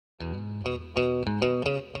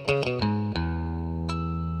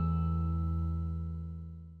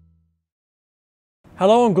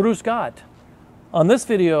Hello and Grüß Gott. On this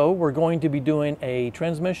video, we're going to be doing a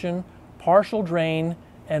transmission partial drain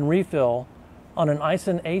and refill on an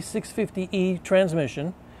A650E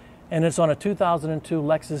transmission, and it's on a 2002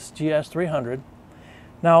 Lexus GS 300.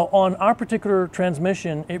 Now, on our particular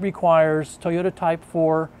transmission, it requires Toyota Type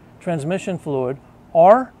 4 transmission fluid,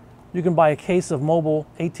 or you can buy a case of Mobil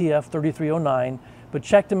ATF 3309, but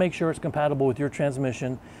check to make sure it's compatible with your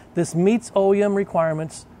transmission. This meets OEM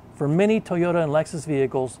requirements for many Toyota and Lexus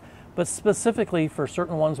vehicles, but specifically for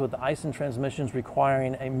certain ones with the Aisin transmissions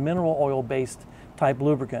requiring a mineral oil-based type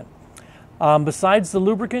lubricant. Besides the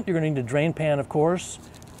lubricant, you're going to need a drain pan, of course.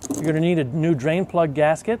 You're going to need a new drain plug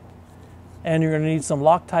gasket, and you're going to need some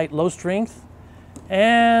Loctite low strength.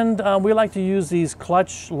 And we like to use these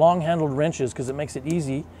clutch long-handled wrenches because it makes it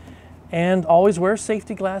easy. And always wear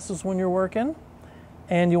safety glasses when you're working.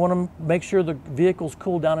 And you want to make sure the vehicle's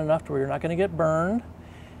cooled down enough to where you're not going to get burned.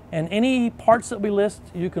 And any parts that we list,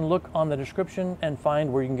 you can look on the description and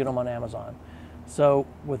find where you can get them on Amazon. So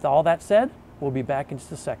with all that said, we'll be back in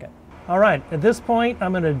just a second. All right, at this point,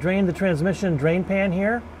 I'm going to drain the transmission drain pan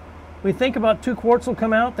here. We think about 2 quarts will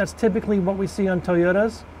come out. That's typically what we see on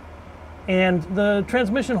Toyotas. And the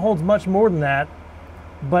transmission holds much more than that,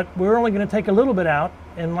 but we're only going to take a little bit out.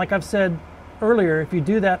 And like I've said earlier, if you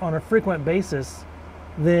do that on a frequent basis,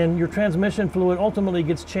 then your transmission fluid ultimately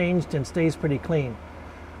gets changed and stays pretty clean.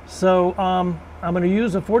 So I'm going to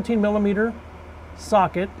use a 14 millimeter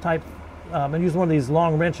socket type. I'm going to use one of these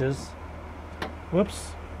long wrenches.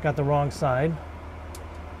 Whoops, got the wrong side.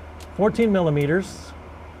 14 millimeters.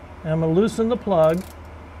 And I'm going to loosen the plug.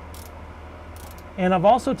 And I've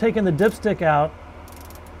also taken the dipstick out.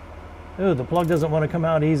 Ooh, the plug doesn't want to come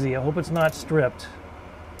out easy. I hope it's not stripped.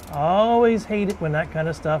 I always hate it when that kind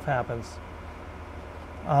of stuff happens.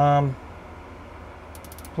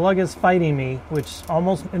 Plug is fighting me, which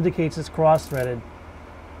almost indicates it's cross-threaded.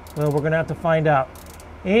 Well, we're going to have to find out.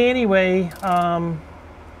 Anyway,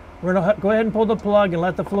 we're going to go ahead and pull the plug and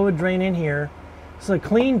let the fluid drain in here. It's a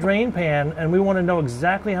clean drain pan, and we want to know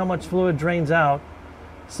exactly how much fluid drains out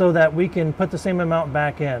so that we can put the same amount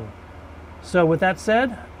back in. So with that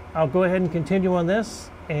said, I'll go ahead and continue on this,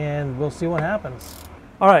 and we'll see what happens.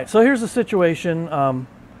 All right, so here's the situation.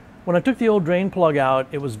 When I took the old drain plug out,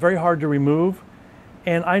 it was very hard to remove.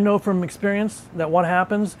 And I know from experience that what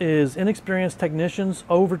happens is inexperienced technicians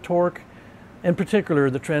over-torque, in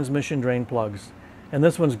particular, the transmission drain plugs. And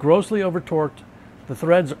this one's grossly over-torqued. The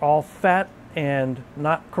threads are all fat and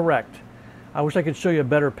not correct. I wish I could show you a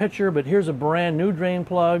better picture, but here's a brand new drain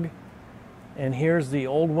plug, and here's the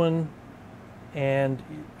old one. And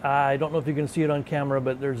I don't know if you can see it on camera,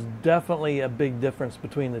 but there's definitely a big difference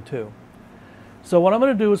between the two. So what I'm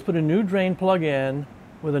going to do is put a new drain plug in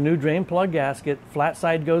with a new drain plug gasket. Flat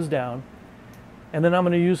side goes down, and then I'm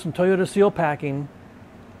going to use some Toyota seal packing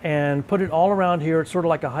and put it all around here. It's sort of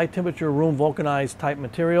like a high temperature room vulcanized type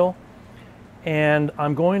material, and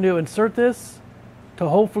I'm going to insert this to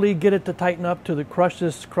hopefully get it to tighten up to this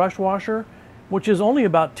crush washer, which is only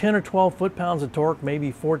about 10 or 12 foot-pounds of torque,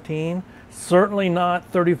 maybe 14, certainly not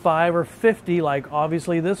 35 or 50 like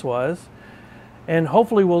obviously this was. And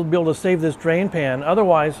hopefully we'll be able to save this drain pan.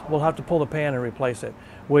 Otherwise, we'll have to pull the pan and replace it,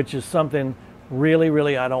 which is something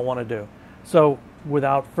really I don't want to do. So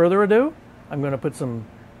without further ado, I'm going to put some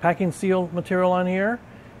packing seal material on here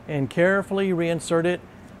and carefully reinsert it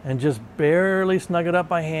and just barely snug it up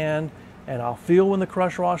by hand. And I'll feel when the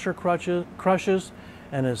crush washer crushes.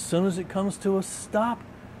 And as soon as it comes to a stop,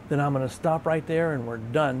 then I'm going to stop right there and we're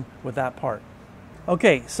done with that part.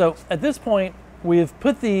 Okay, so at this point, we've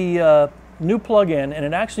put the new plug in, and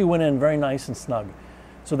it actually went in very nice and snug.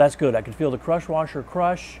 So that's good. I could feel the crush washer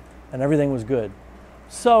crush, and everything was good.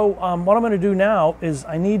 So what I'm going to do now is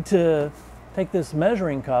I need to take this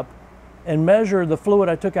measuring cup and measure the fluid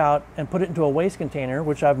I took out and put it into a waste container,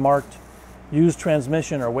 which I've marked used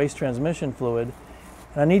transmission or waste transmission fluid.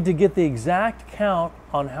 And I need to get the exact count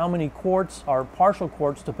on how many quarts or partial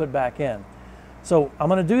quarts to put back in. So I'm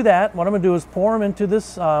going to do that. What I'm going to do is pour them into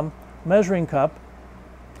this measuring cup,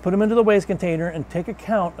 put them into the waste container, and take a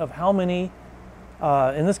count of how many,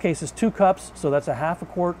 in this case it's 2 cups, so that's a half a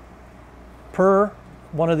quart per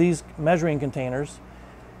one of these measuring containers.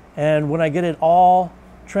 And when I get it all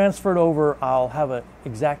transferred over, I'll have an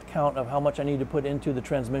exact count of how much I need to put into the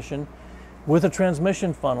transmission with a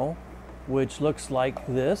transmission funnel, which looks like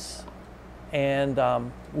this. And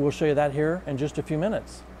we'll show you that here in just a few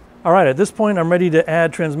minutes. All right, at this point I'm ready to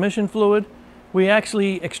add transmission fluid. We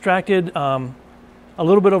actually extracted a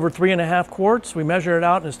little bit over 3.5 quarts. We measured it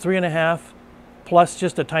out and it's 3.5 plus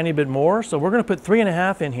just a tiny bit more. So we're going to put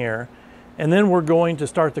 3.5 in here, and then we're going to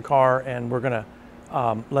start the car and we're going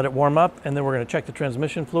to let it warm up, and then we're going to check the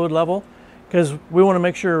transmission fluid level because we want to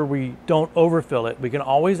make sure we don't overfill it. We can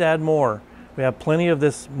always add more. We have plenty of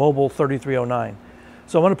this Mobil 3309.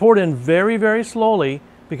 So I'm going to pour it in very, very slowly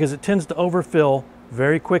because it tends to overfill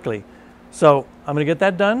very quickly. So I'm going to get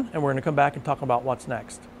that done, and we're going to come back and talk about what's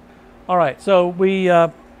next. All right, so we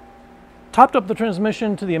topped up the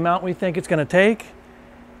transmission to the amount we think it's going to take,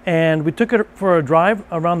 and we took it for a drive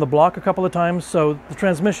around the block a couple of times, so the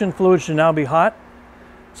transmission fluid should now be hot.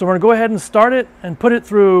 So we're going to go ahead and start it and put it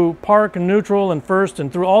through park and neutral and first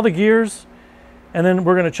and through all the gears, and then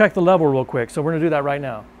we're going to check the level real quick. So we're going to do that right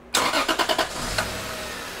now.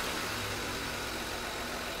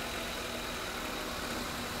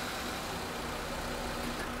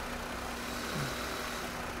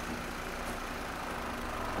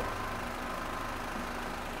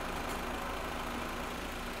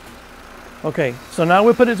 Okay, so now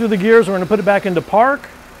we put it through the gears. We're going to put it back into park.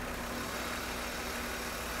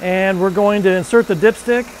 And we're going to insert the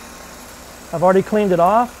dipstick. I've already cleaned it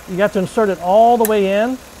off. You have to insert it all the way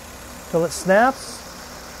in till it snaps.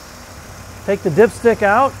 Take the dipstick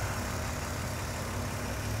out.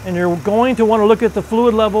 And you're going to want to look at the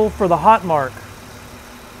fluid level for the hot mark,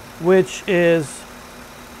 which is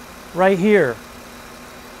right here.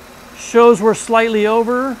 Shows we're slightly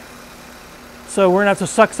over, so we're going to have to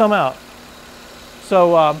suck some out.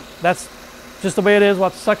 So that's just the way it is. We'll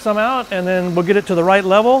have to suck some out, and then we'll get it to the right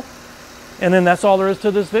level. And then that's all there is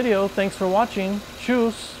to this video. Thanks for watching.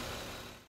 Tschüss.